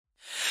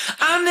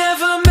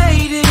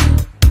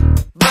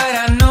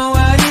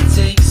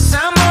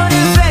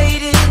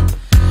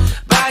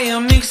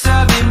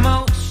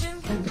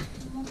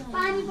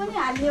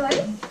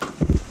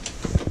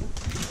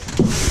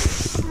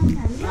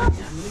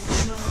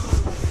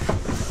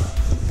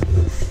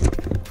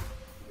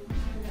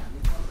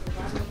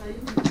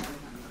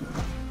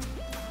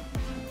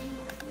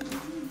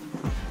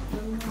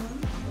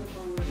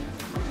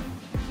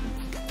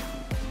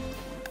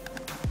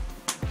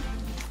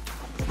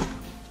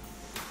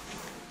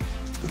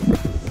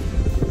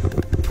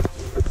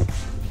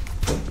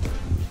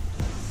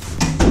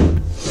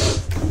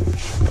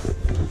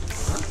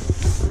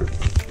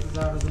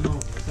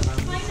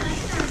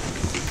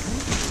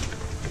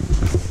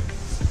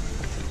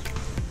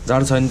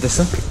जाडो छैन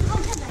त्यस्तो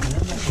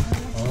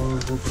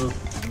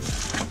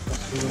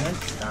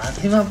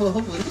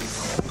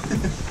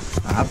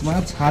हातमा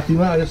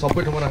छातीमा अहिले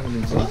सबै ठाउँमा राख्नु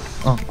मिल्छ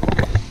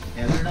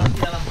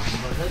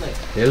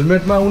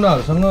हेलमेटमा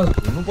उनीहरूसँग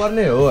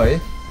हुनुपर्ने हो है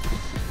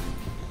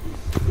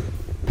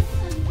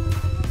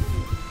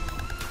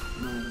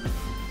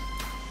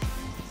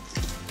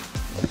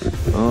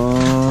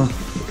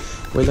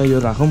पहिला यो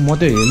राखौँ म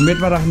त्यो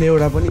हेलमेटमा राख्ने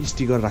एउटा पनि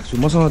स्टिकर राख्छु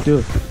मसँग त्यो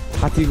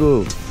छातीको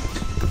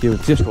त्यो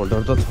चेस्ट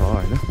होल्डर त छ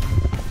होइन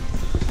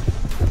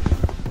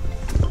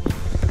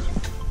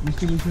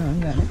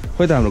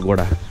खोइ त हाम्रो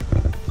घोडा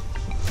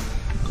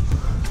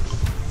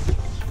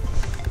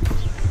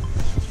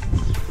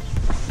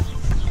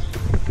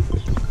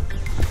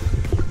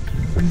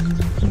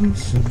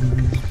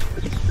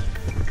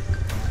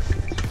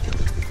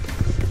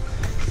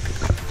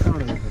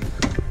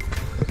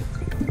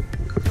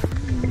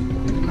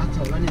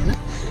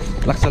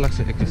लाग्छ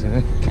एकैछिन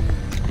है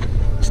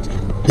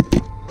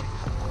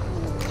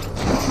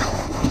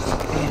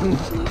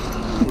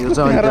यो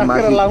चाहिँ अहिले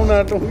माथि लाउन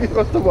टोपी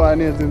कस्तो भयो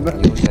नि यो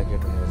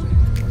ज्याकेट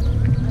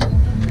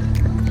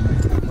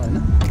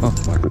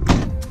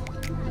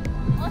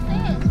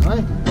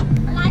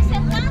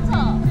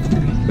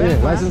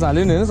लाइसेन्स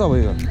हाल्यो नि होइन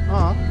सबैको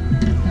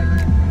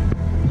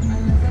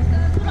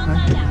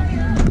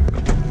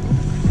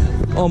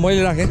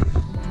मैले राखेँ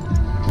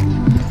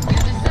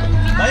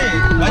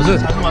हजुर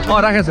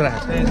राखेको छु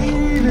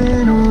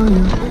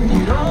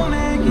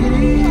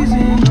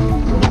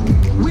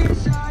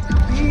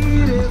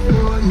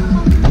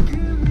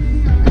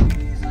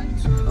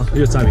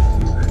यो चाबी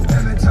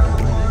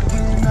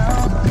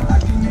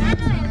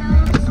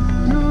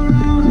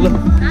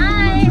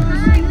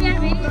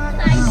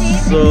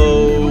So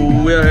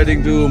we are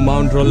heading to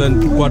Mount Roland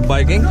quad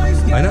biking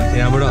हैन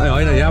यहाँबाट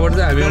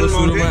चाहिँ हामी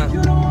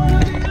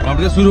अब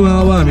सुरुमा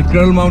अब हामी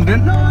Cradle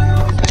Mountain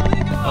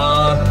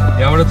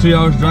यहाँबाट 3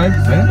 hours drive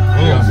हैन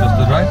 3 hours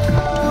जस्तो drive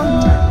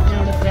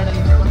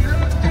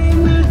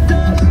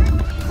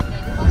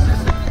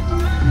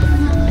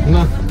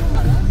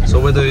So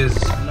weather is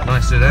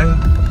nice today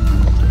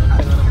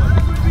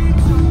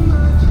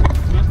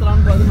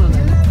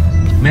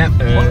Map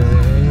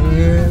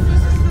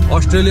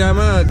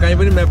अस्ट्रेलियामा कहीँ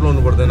पनि म्याप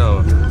लाउनु पर्दैन अब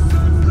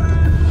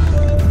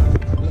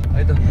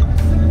है त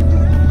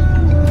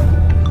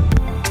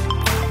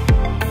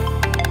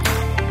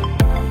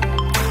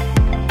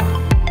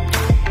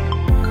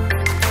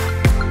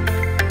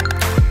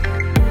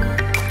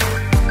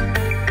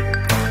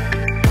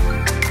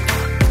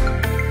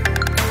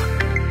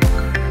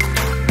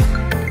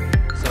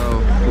So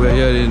we're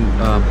here in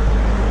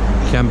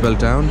Campbell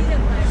town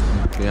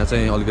यहाँ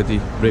चाहिँ अलिकति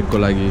ब्रेकको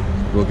लागि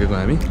रोकेको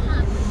हामी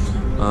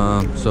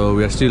So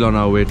we are still on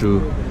our way to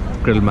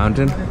Cradle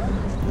Mountain.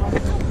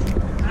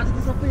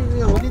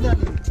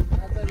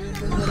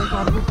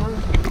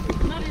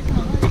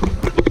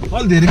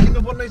 All there is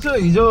no one.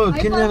 Hello.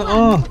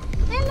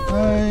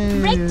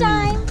 Break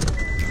time.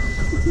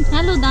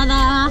 Hello, Dada.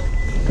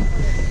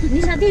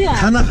 Nisha, do you?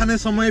 खाना खाने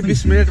समय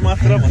 20 मिनट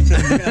मात्र भन्छ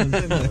नि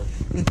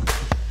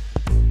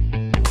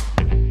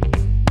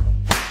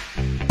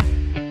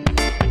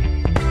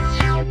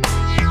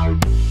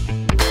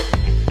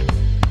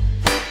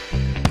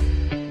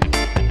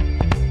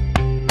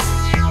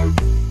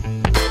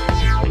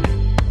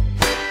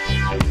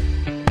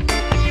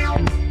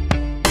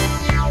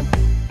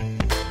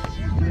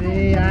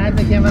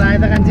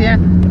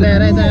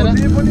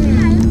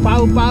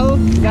Pau,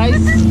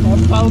 guys.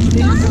 Pau,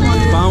 please.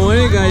 Pau है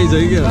guys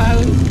है क्या?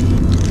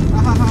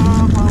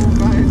 Pau,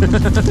 guys.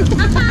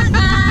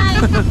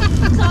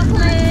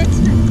 Chocolate.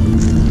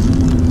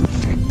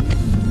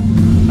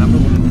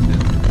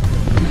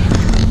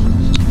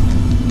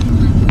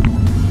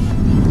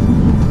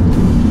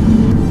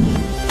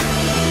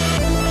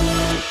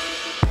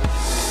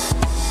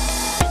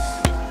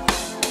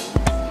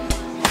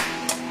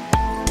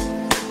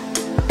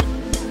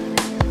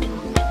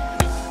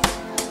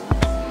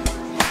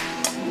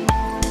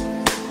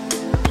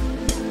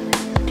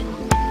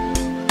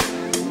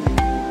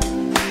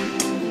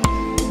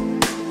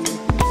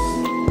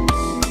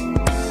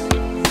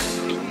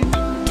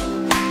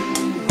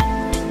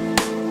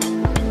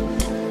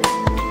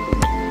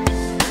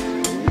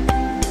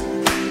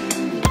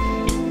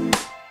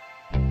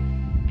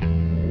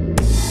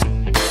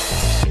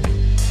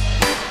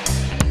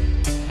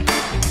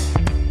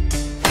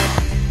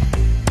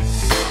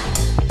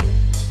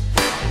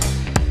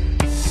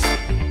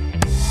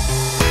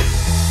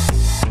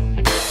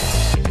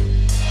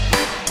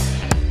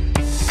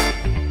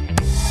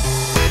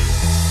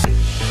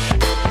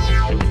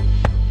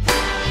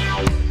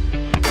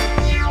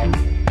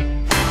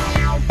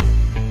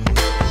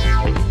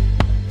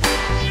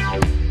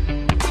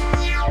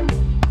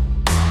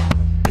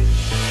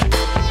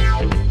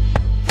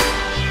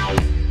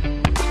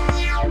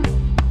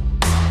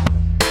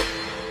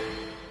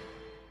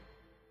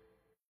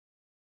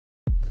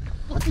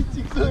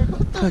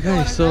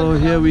 Okay, so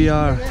here we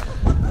are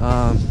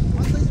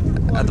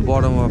at the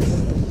bottom of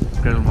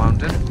Cradle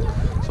Mountain.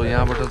 So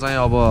यहाँबाट चाहिँ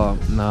अब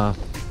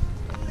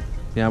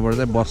यहाँबाट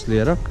चाहिँ बस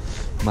लिएर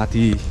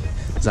माथि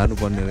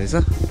जानुपर्ने रहेछ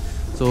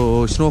सो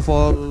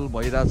स्नोफल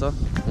भइरहेछ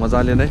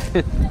मजाले नै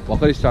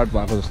भर्खरै स्टार्ट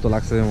भएको जस्तो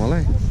लाग्छ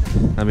मलाई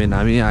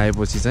हामी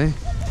आएपछि चाहिँ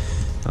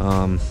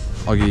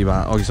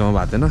अघिसम्म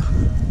भएको थिएन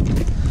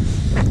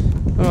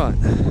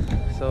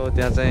सो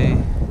त्यहाँ चाहिँ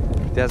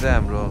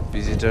हाम्रो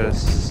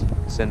भिजिटर्स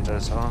सेन्टर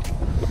छ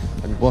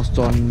अनि बस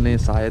चढ्ने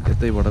सायद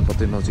यतैबाट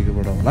कतै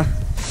नजिकैबाट होला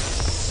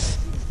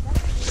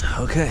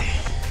ओके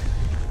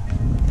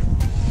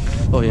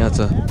यहाँ छ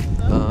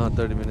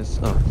 30 minutes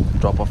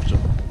ड्रप अफ छ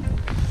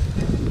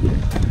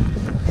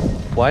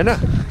भएन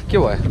के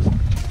भयो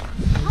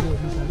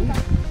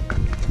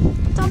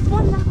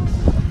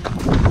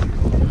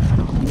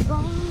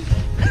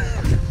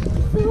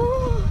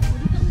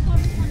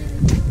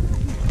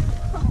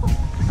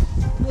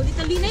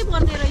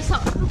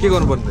के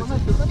गर्नुपर्ने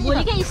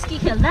भोलिकै स्की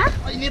खेल्दा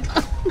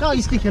कहाँ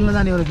स्की खेल्न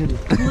जाने हो र फेरि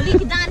भोलि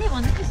जाने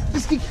भन्दै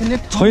स्की खेल्ने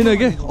छैन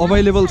के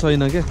अभाइलेबल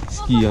छैन के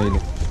स्की अहिले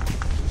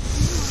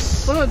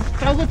तर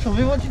टाउको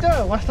छोपेपछि त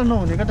वास्ता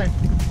नहुने क्या टाइम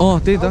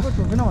त्यही त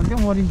छोपेन भन्थ्यो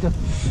मरिन्छ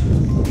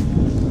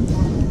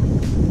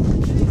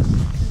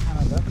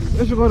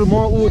यसो गरौँ म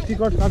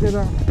टिकट काटेर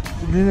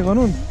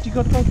गरौँ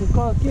टिकट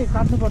के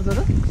काट्नुपर्छ र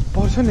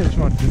पर्छ नि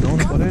यसमा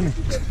आउनु पऱ्यो नि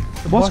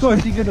बसको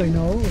टिकट होइन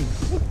हौ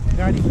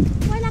गाडी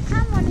पहिला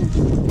खाम भने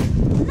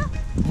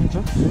हुन्छ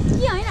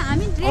के हैन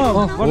हामी ट्रेन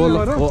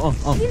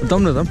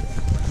दम न दम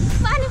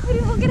पानी पुरी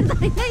बोकेर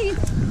जाने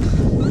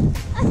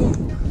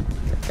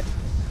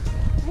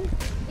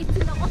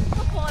एकछिन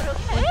कस्तो परो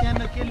के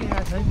त्यहाँ के लेखा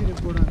छ है फेरि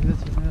बोर्डमा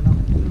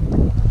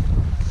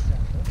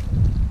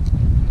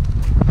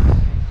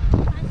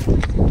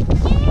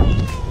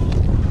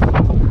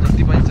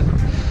जति पाइन्छ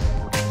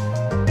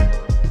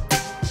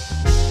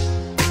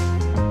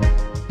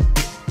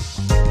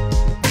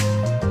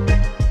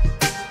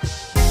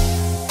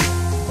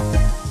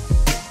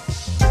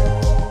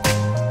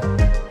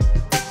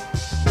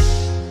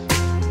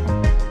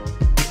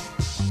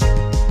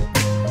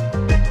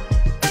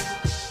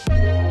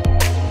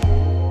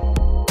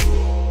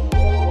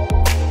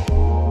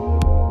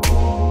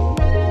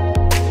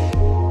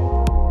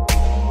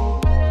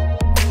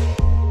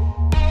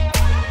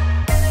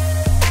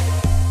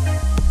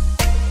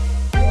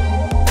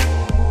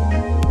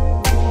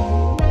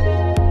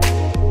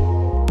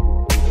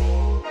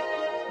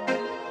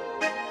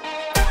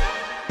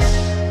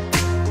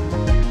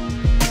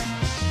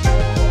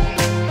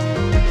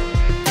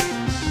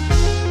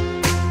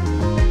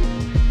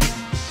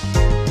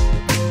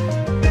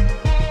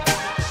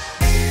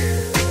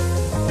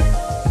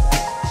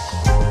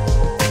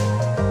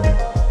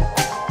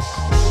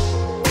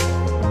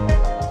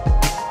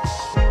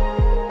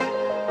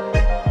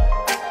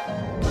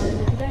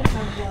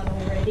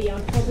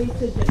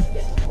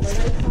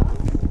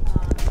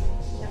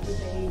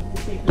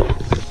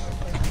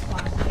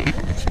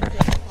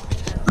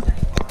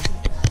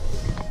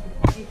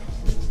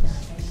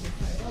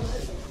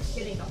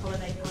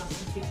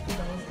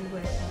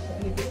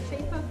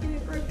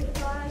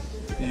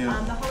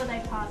The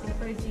holiday pass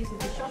includes use of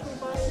the shopping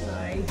bus, so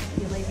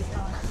you leave your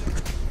car.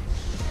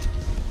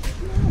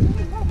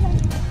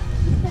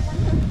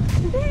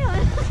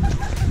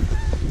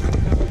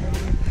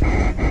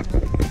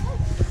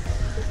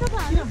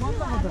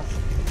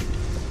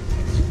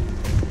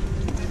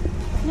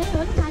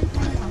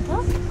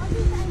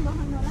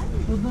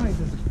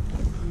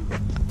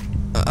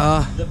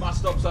 The bus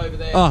stop's over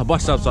there. Oh,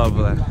 bus stop's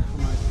over there.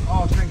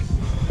 Oh, thanks.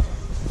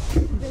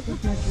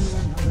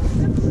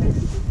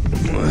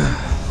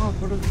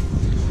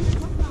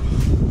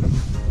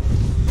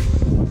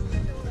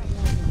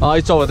 Oh,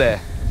 it's over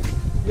there.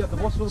 Yeah, the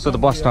bus will So the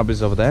bus stop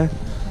is over there.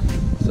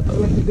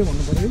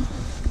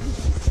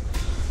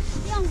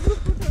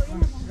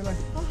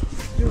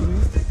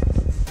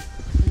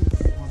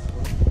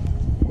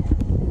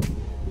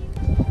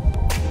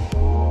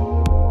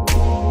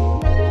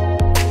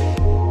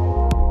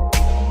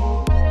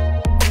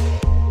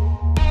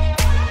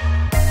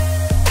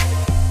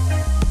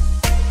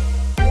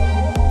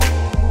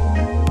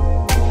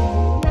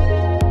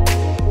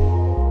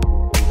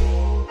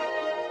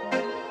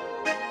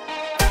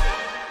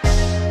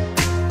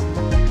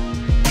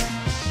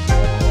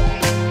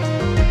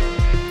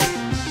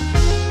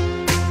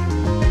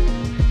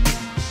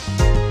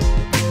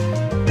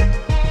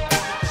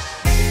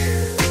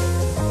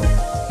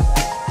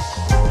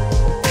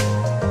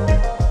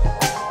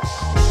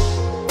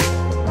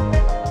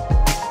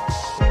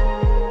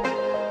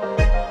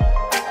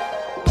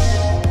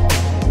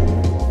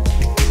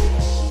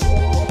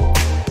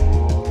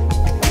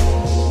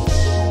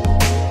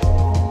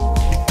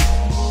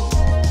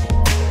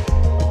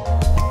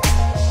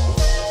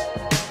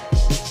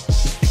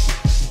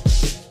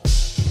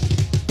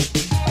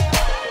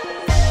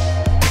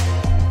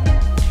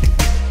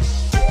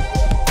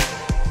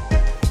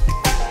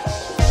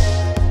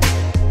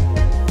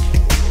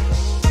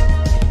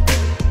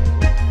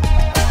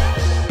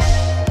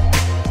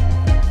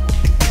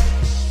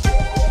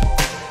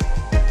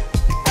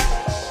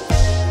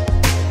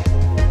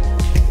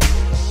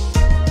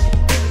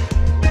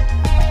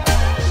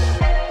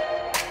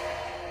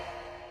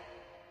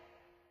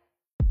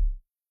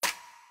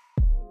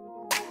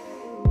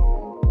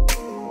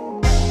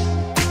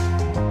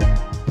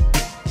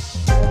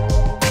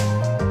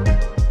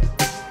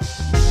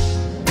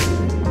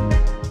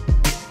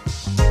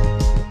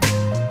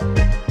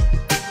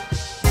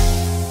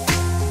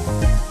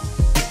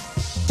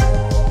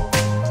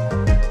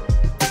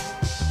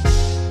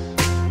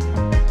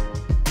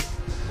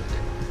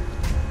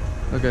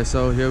 Okay,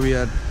 so here we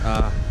are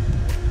at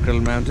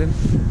Cradle Mountain,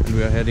 and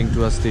we are heading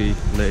towards the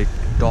Lake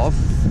Dove.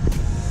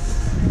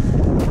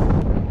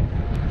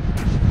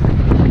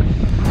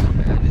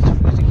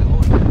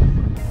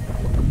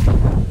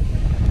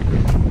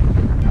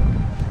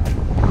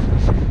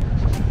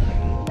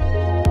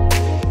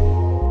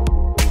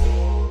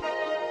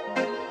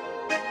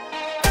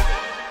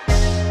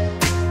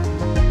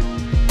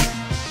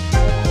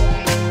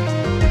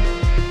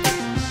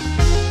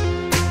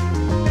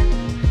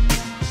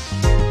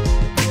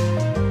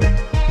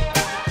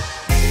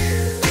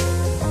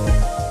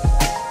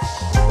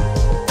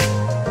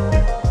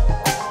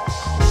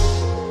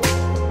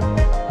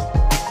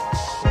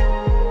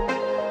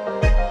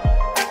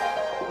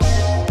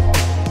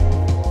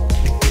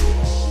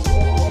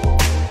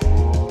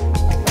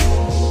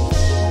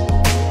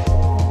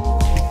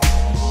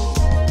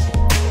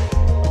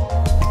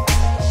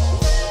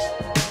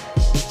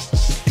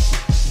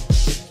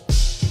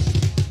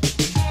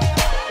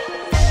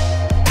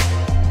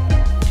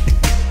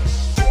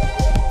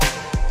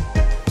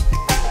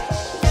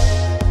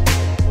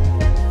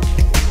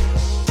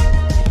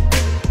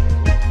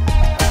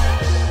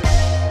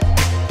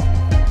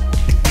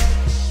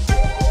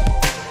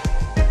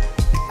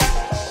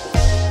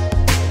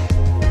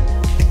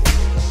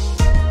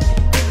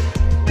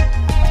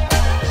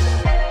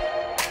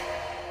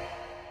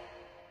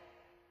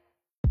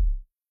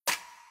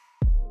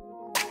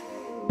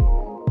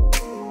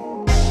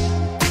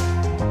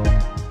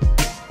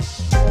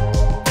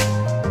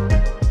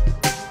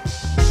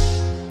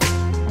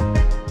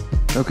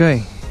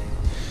 Okay,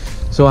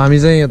 so हामी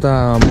चाहिँ यता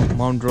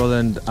Mount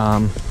Roland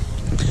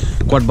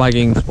quad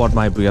biking spot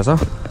मा आइपुगेछ.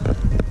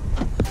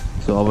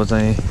 So अब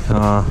चाहिँ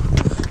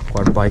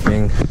quad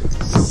biking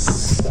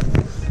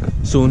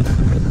soon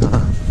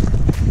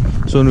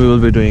we will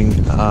be doing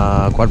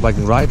quad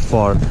biking ride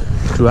for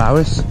 2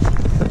 hours.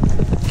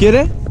 के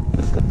रे?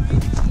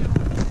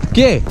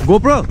 के?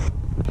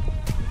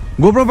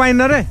 GoPro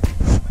पाइन्न रे?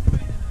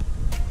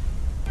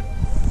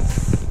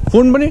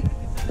 फोन पनि?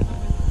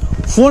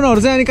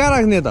 फोनहरु चाहिँ अनि कहाँ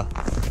राख्ने त?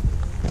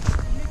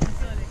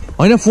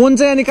 हैन फोन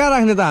चाहिँ अनि कहाँ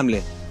राख्ने त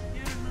हामीले?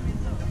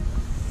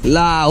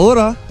 ला हो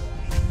र?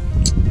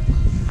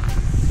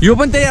 यो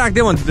पनि त्यही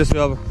राख्दै भन्छु त्यसो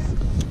अब.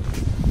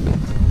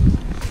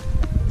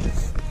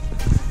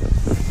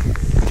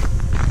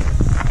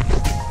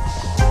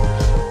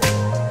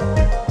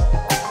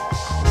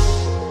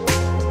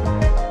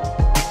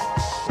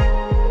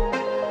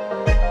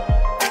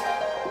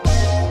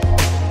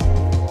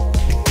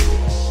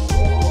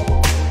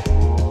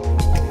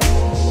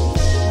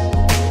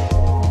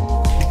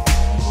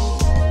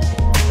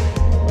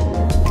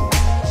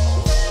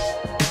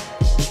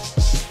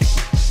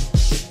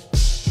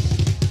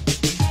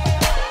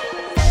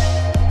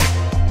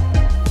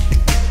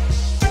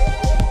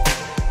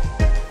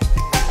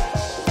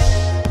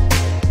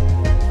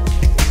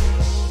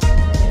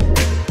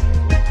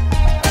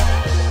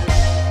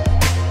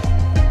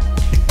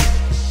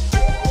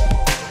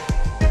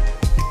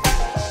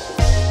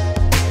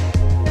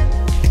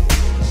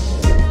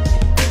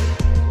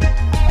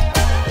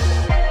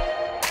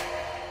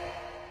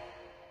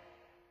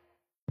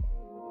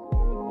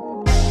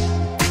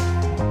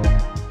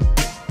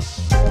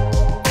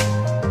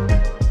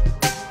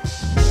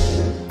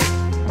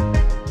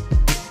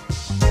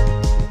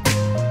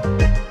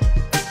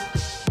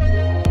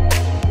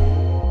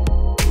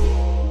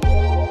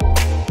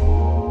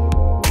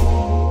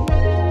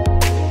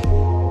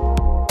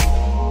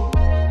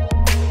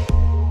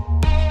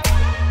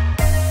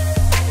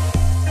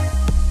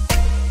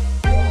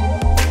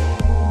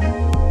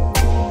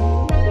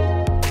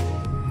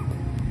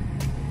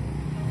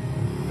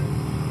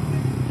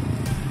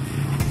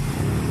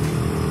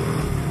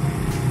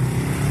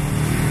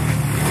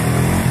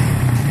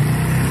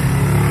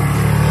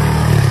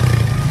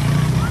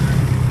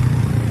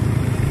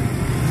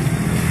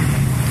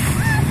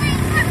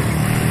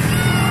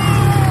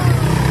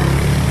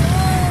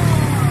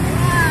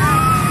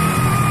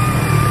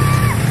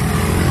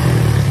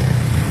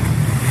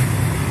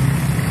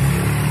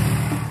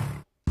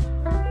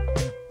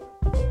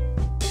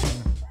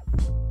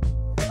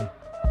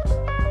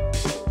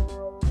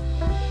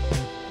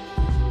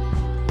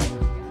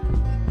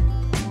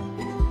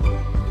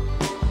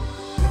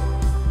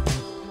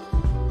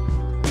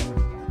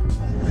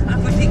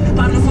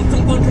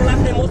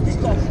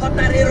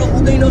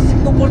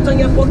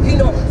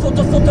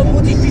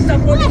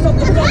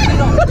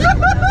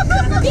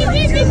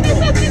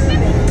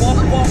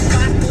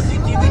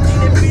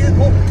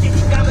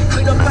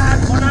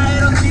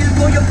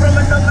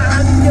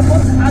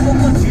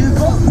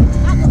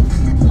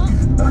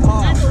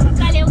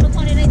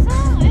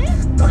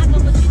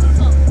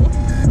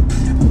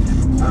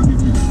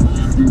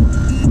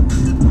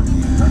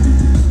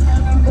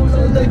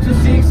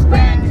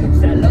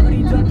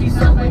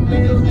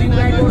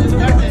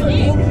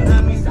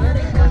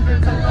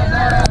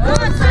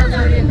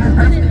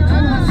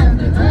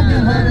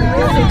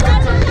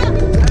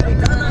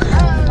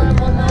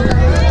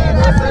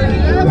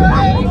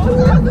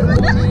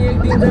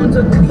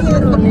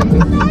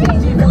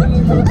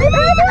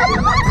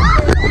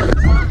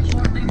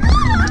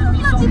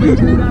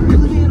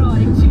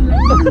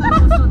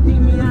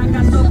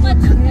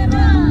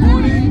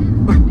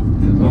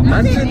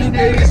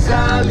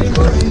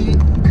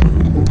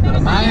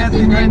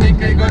 तिमीलाई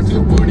निकै गर्छु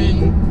बुढी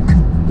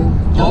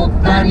थोक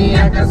पानी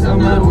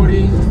आकाशमा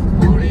उडी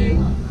उडी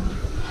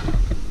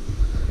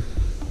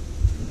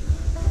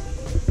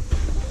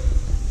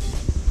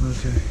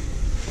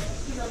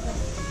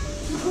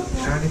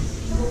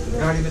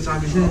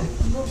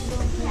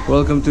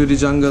Welcome to the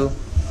jungle.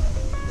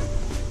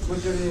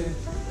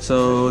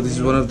 So this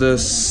is one of the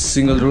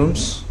single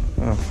rooms,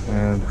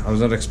 and I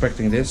was not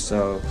expecting this.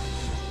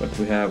 But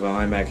we have an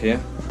iMac here.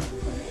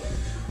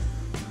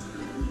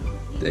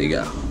 There you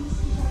go.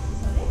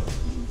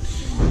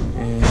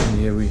 And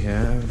here we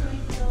have.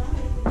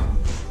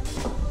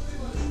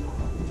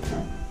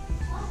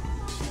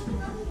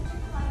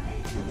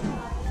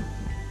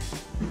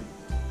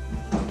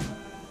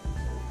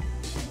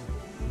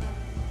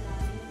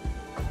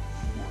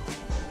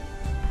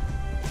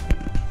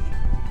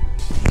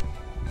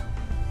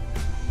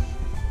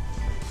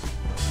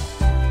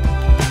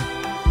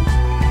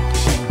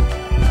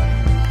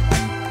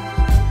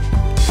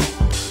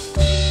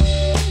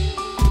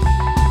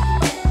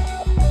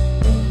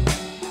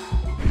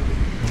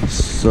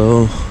 So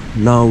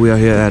now we are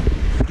here at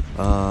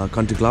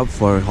Country Club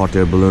for a hot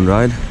air balloon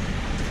ride.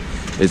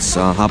 It's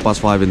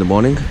 5:30 in the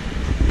morning.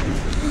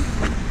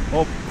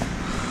 Hope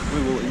we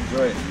will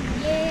enjoy it.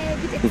 Yeah,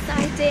 get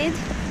excited.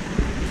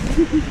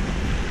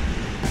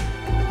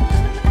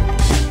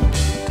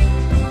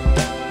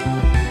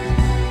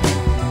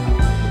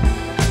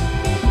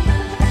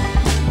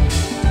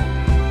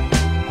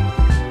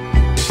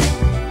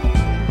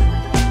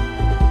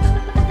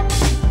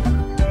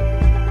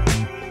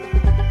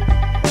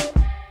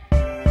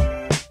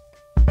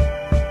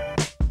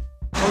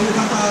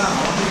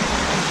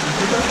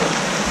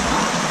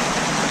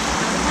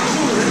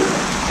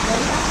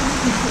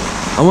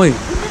 Amai,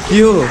 के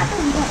हो?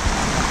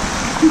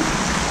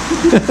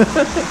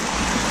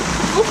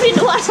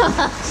 उफ्रिनु पर्छ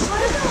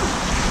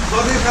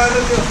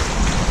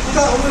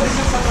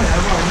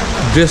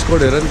dress code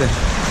हेर नि त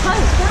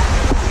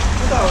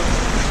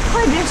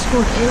खै dress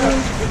code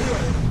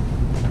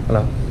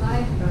hello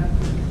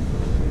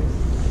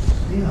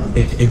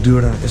एक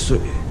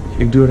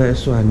दुईवटा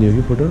यसो हान्ने हो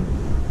कि photo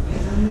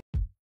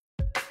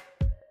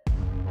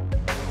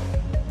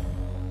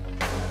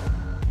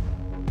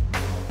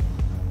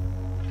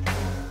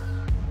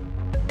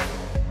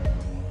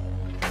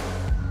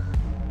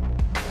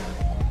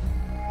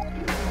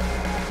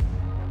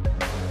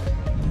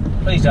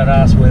Please don't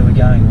ask where we're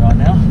going right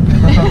now.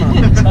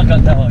 I've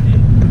got no idea.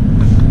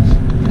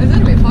 It was a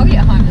little bit foggy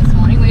at home this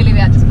morning. We live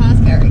out just past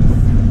Carrick's.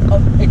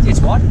 Oh,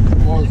 it's what? A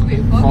little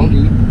bit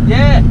foggy.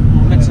 Yeah.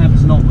 Well, let's hope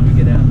it's not when we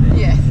get out there.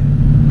 Yeah.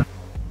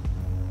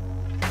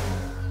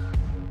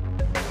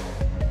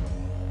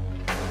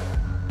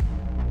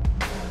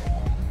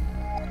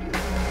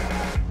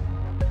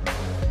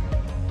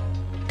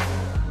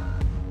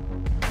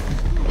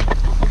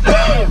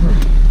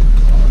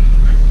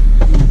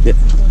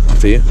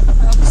 For you?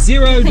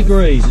 0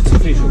 degrees, it's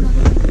official.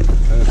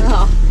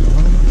 Oh.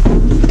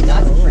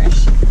 Nice and fresh.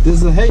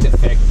 There's the heat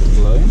effect of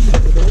balloon.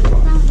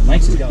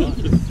 Makes it go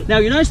up. Now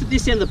you notice that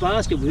this end of the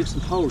basket we have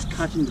some holes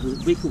cut into the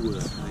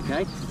wickerwork,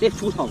 okay? They're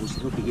footholes to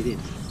help you get in.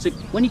 So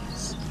when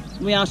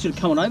we ask you to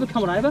come on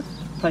over,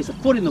 place a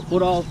foot in the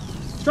foothole,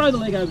 throw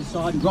the leg over the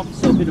side and drop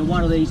yourself into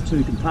one of these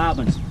 2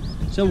 compartments.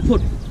 So we'll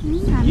put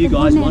you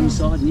guys one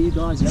side and you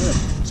guys the other.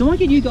 So I want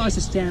to get you guys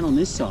to stand on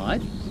this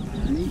side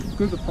and the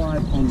group of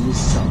 5 on this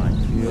side.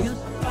 Yeah.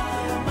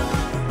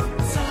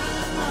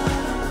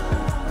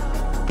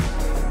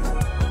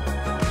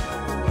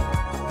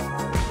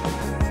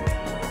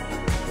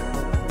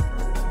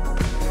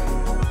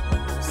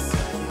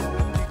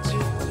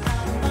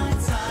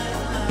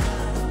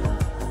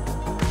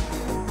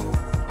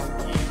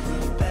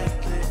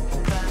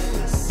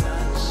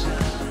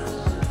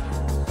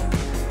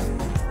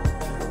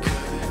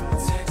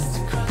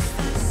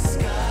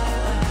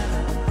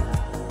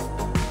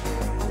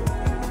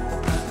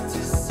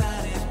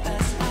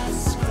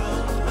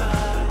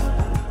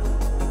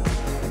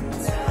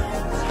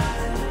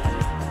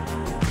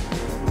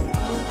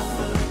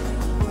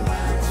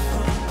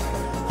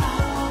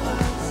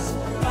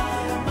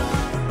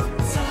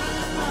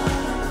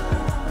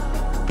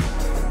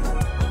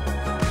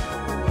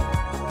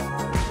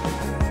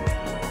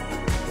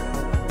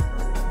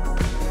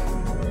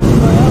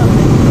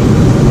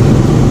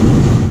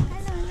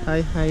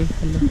 Hi,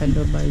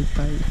 hello, bye.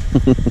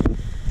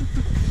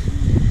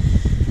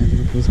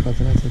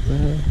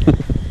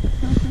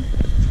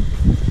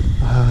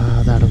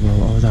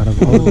 जाडो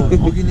भयो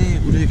अघि नै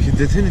उसले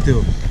खिच्दै थियो नि त्यो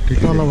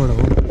तलबाट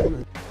हो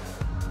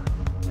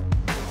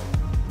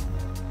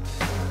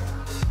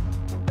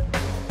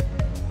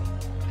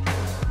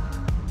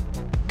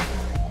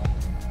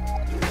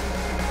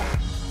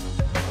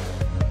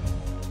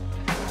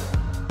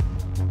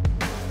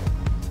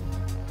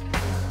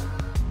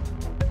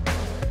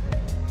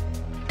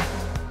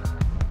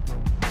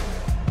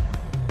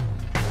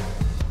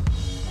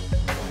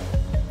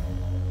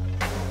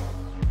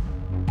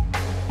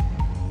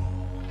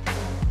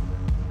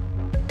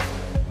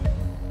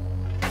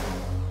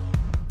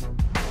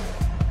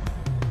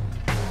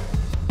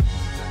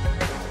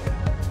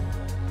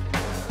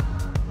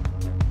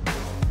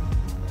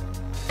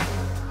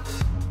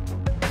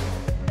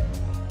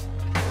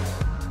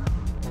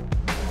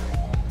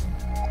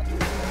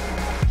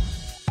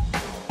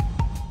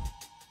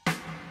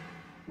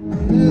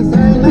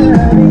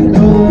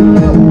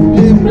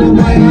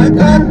माया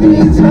कति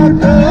छ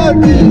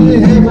कति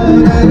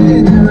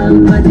हेमराई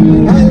ढलपछि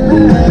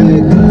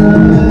हल्लाइको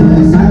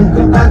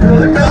सालको पाखो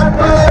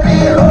टपरी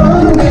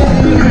हुने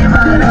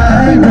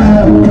हेमराई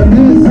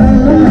नहुने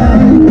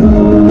सल्लाइको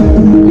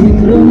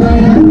तिम्रो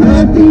माया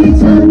कति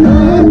छ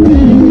कति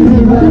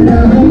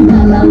हेमराई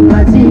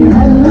ढलपछि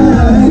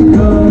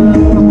हल्लाइको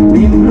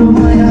तिम्रो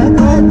माया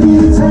कति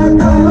छ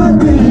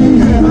कति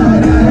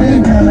हेमराई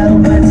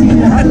ढलपछि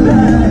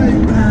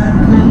हल्लाइको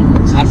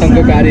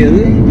आतङ्ककारीहरू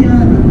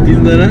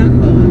तिनजना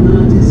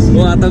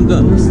ओ आतङ्क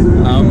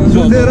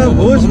सुतेर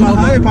भोज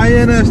भाइ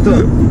पाइएन यस्तो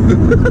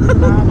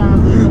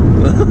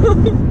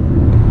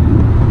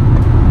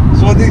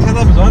सदीक्षा त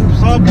झन्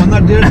सबभन्दा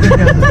डेढ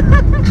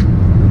देखाएको